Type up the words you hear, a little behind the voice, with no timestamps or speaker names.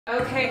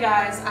Okay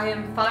guys, I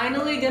am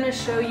finally gonna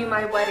show you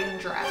my wedding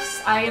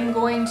dress. I am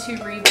going to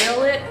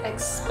reveal it,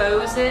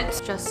 expose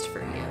it, just for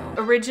you.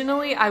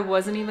 Originally, I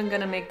wasn't even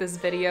gonna make this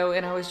video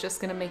and I was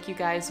just gonna make you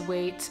guys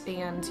wait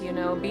and, you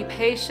know, be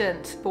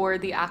patient for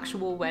the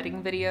actual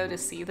wedding video to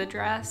see the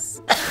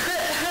dress.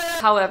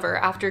 However,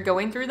 after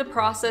going through the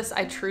process,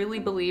 I truly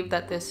believe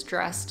that this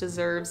dress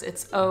deserves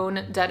its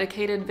own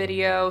dedicated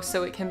video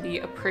so it can be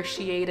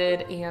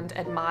appreciated and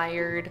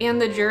admired.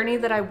 And the journey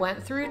that I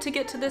went through to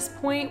get to this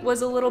point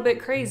was a little bit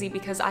crazy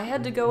because I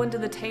had to go into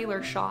the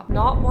tailor shop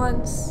not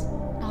once,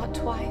 not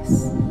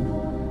twice,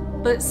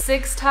 but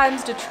 6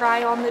 times to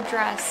try on the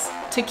dress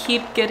to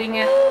keep getting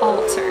it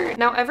altered.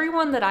 Now,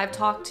 everyone that I've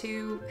talked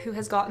to who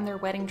has gotten their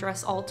wedding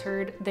dress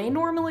altered, they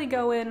normally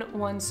go in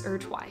once or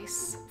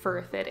twice for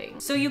a fitting.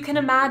 So you can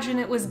imagine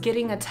it was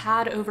getting a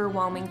tad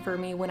overwhelming for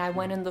me when I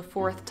went in the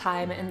 4th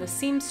time and the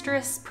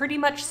seamstress pretty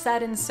much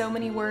said in so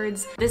many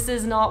words, this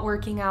is not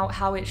working out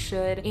how it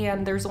should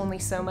and there's only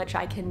so much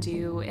I can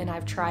do and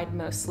I've tried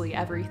mostly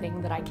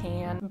everything that I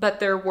can. But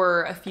there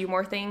were a few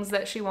more things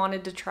that she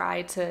wanted to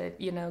try to,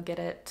 you know, get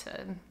it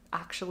to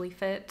actually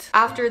fit.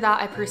 After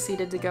that, I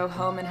proceeded to go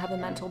home and have a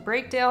mental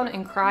breakdown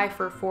and cry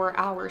for 4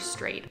 hours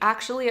straight.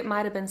 Actually, it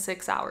might have been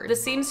 6 hours. The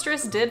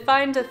seamstress did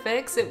find a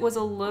fix. It was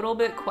a little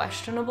bit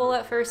questionable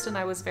at first and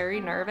I was very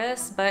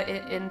nervous, but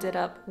it ended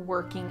up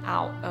working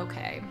out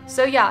okay.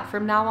 So yeah,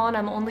 from now on,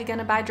 I'm only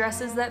gonna buy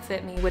dresses that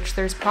fit me, which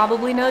there's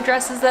probably no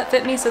dresses that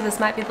fit me, so this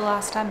might be the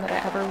last time that I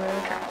ever wear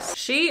a dress.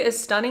 She is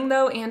stunning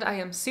though, and I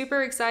am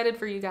super excited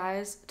for you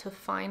guys to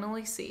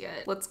finally see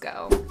it. Let's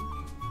go.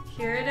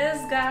 Here it is,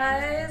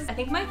 guys. I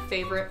think my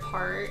favorite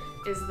part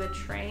is the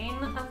train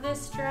of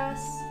this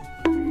dress,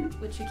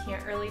 which you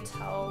can't really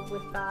tell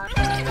with that.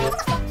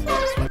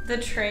 The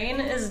train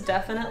is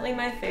definitely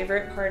my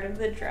favorite part of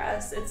the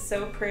dress. It's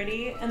so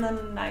pretty, and then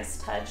a nice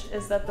touch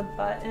is that the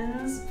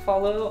buttons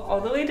follow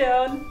all the way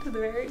down to the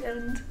very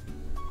end.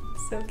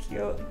 So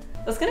cute.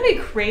 It's gonna be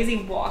crazy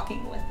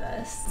walking with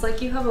this. It's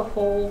like you have a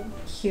whole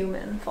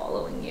human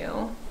following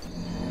you.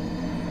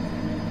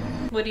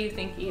 What do you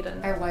think, Eden?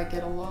 I like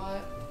it a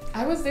lot.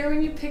 I was there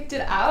when you picked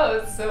it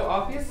out, so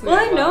obviously. Well,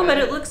 I know, but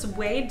it looks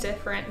way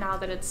different now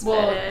that it's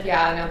fitted.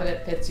 Yeah, now that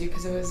it fits you,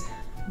 because it was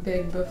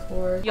big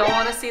before. Y'all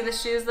want to see the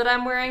shoes that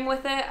I'm wearing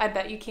with it? I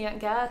bet you can't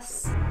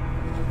guess.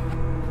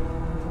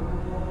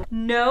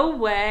 No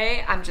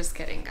way. I'm just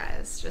kidding,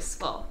 guys.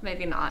 Well,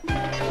 maybe not.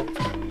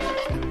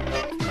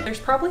 There's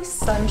probably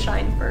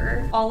sunshine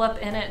fur all up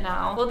in it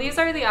now. Well, these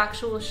are the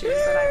actual shoes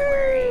that I'm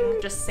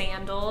wearing. Just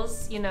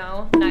sandals, you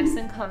know, nice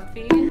and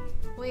comfy.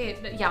 Wait,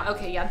 yeah,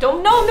 okay, yeah.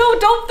 Don't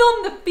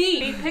film the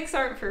feet. Feet pics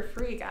aren't for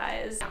free,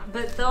 guys.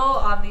 But they'll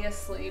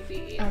obviously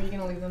be. Are you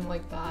gonna leave them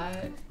like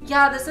that?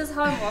 Yeah, this is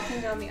how I'm walking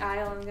down the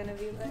aisle. I'm gonna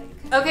be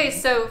like. Okay,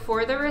 so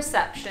for the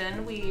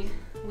reception, we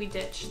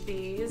ditch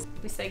these.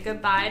 We say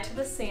goodbye to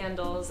the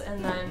sandals,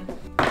 and then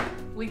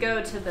we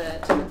go to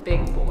the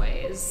big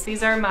boys.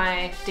 These are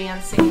my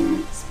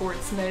dancing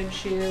sports mode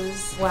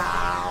shoes.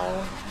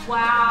 Wow.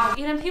 Wow.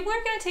 And people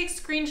are gonna take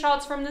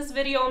screenshots from this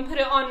video and put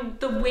it on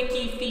the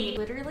wiki feed.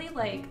 Literally,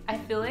 like, I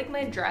feel like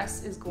my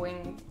dress is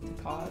going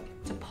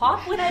to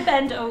pop when I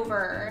bend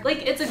over.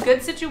 Like, it's a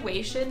good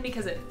situation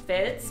because it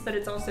fits, but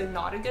it's also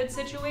not a good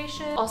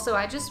situation. Also,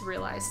 I just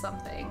realized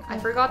something. I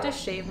forgot to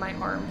shave my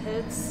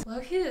armpits.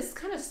 Look, it is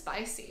kind of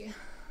spicy.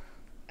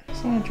 I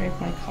just want to drink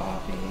my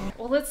coffee.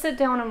 Well, let's sit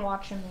down and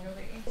watch a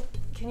movie.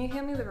 Can you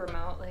hand me the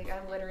remote? Like, I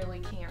literally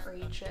can't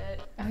reach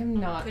it. I'm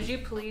not. Could you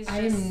please just,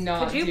 I am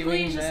not could you doing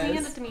please this. just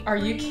hand it to me? Are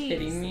you please?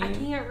 kidding me? I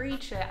can't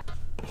reach it.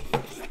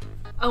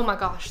 Oh my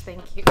gosh,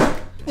 thank you.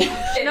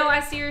 No,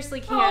 I seriously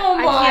can't. Oh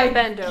I can't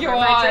bend over. God.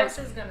 My dress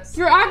is gonna split.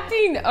 You're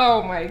acting,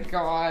 oh my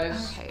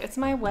gosh. Okay, it's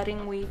my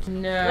wedding week.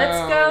 No.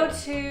 Let's go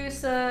to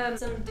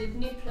some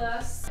Disney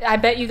Plus. I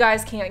bet you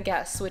guys can't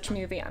guess which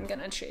movie I'm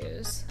gonna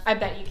choose. I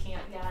bet you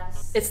can't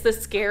guess. It's the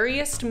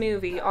scariest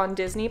movie on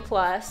Disney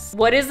Plus.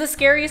 What is the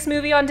scariest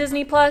movie on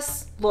Disney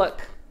Plus?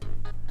 Look,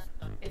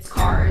 it's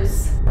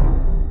Cars.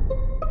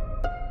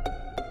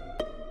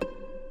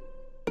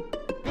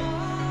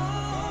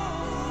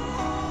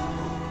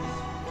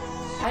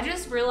 I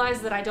just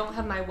realized that I don't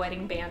have my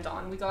wedding band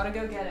on. We gotta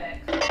go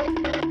get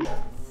it.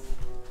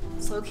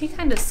 It's low-key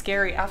kind of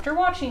scary. After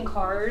watching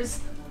Cars,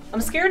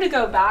 I'm scared to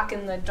go back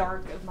in the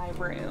dark of my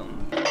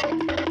room.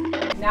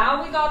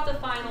 Now we got the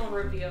final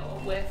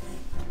reveal with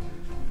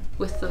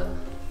the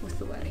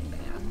wedding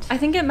band. I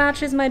think it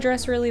matches my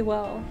dress really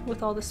well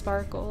with all the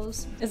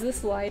sparkles. Is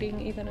this lighting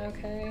even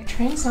okay?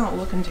 Train's not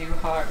looking too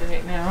hot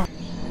right now.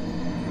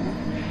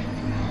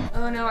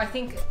 Oh no, I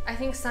think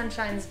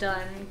Sunshine's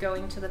done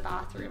going to the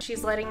bathroom.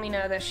 She's letting me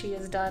know that she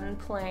is done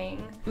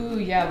playing. Ooh,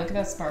 yeah, look at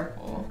that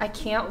sparkle. I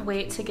can't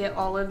wait to get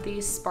all of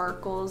these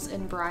sparkles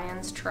in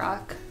Brian's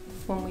truck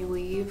when we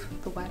leave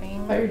the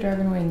wedding. I thought you were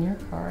driving away in your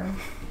car.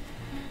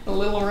 A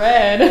little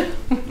red.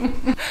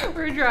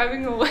 We're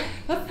driving away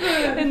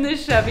in the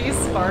Chevy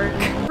Spark.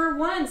 For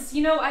once,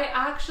 you know, I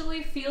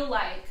actually feel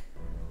like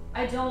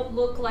I don't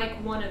look like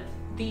one of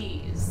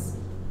these.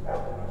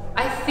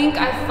 I think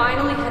I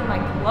finally had my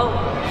glow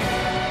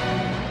up.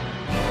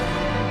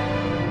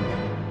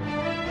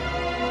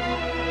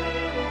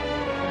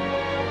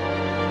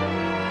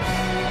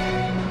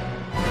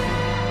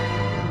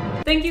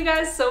 Thank you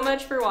guys so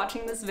much for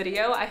watching this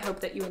video. I hope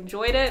that you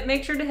enjoyed it.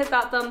 Make sure to hit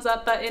that thumbs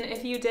up button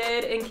if you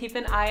did, and keep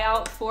an eye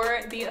out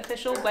for the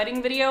official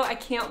wedding video. I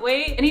can't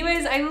wait.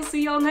 Anyways, I will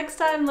see y'all next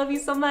time. Love you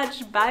so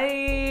much.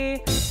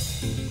 Bye.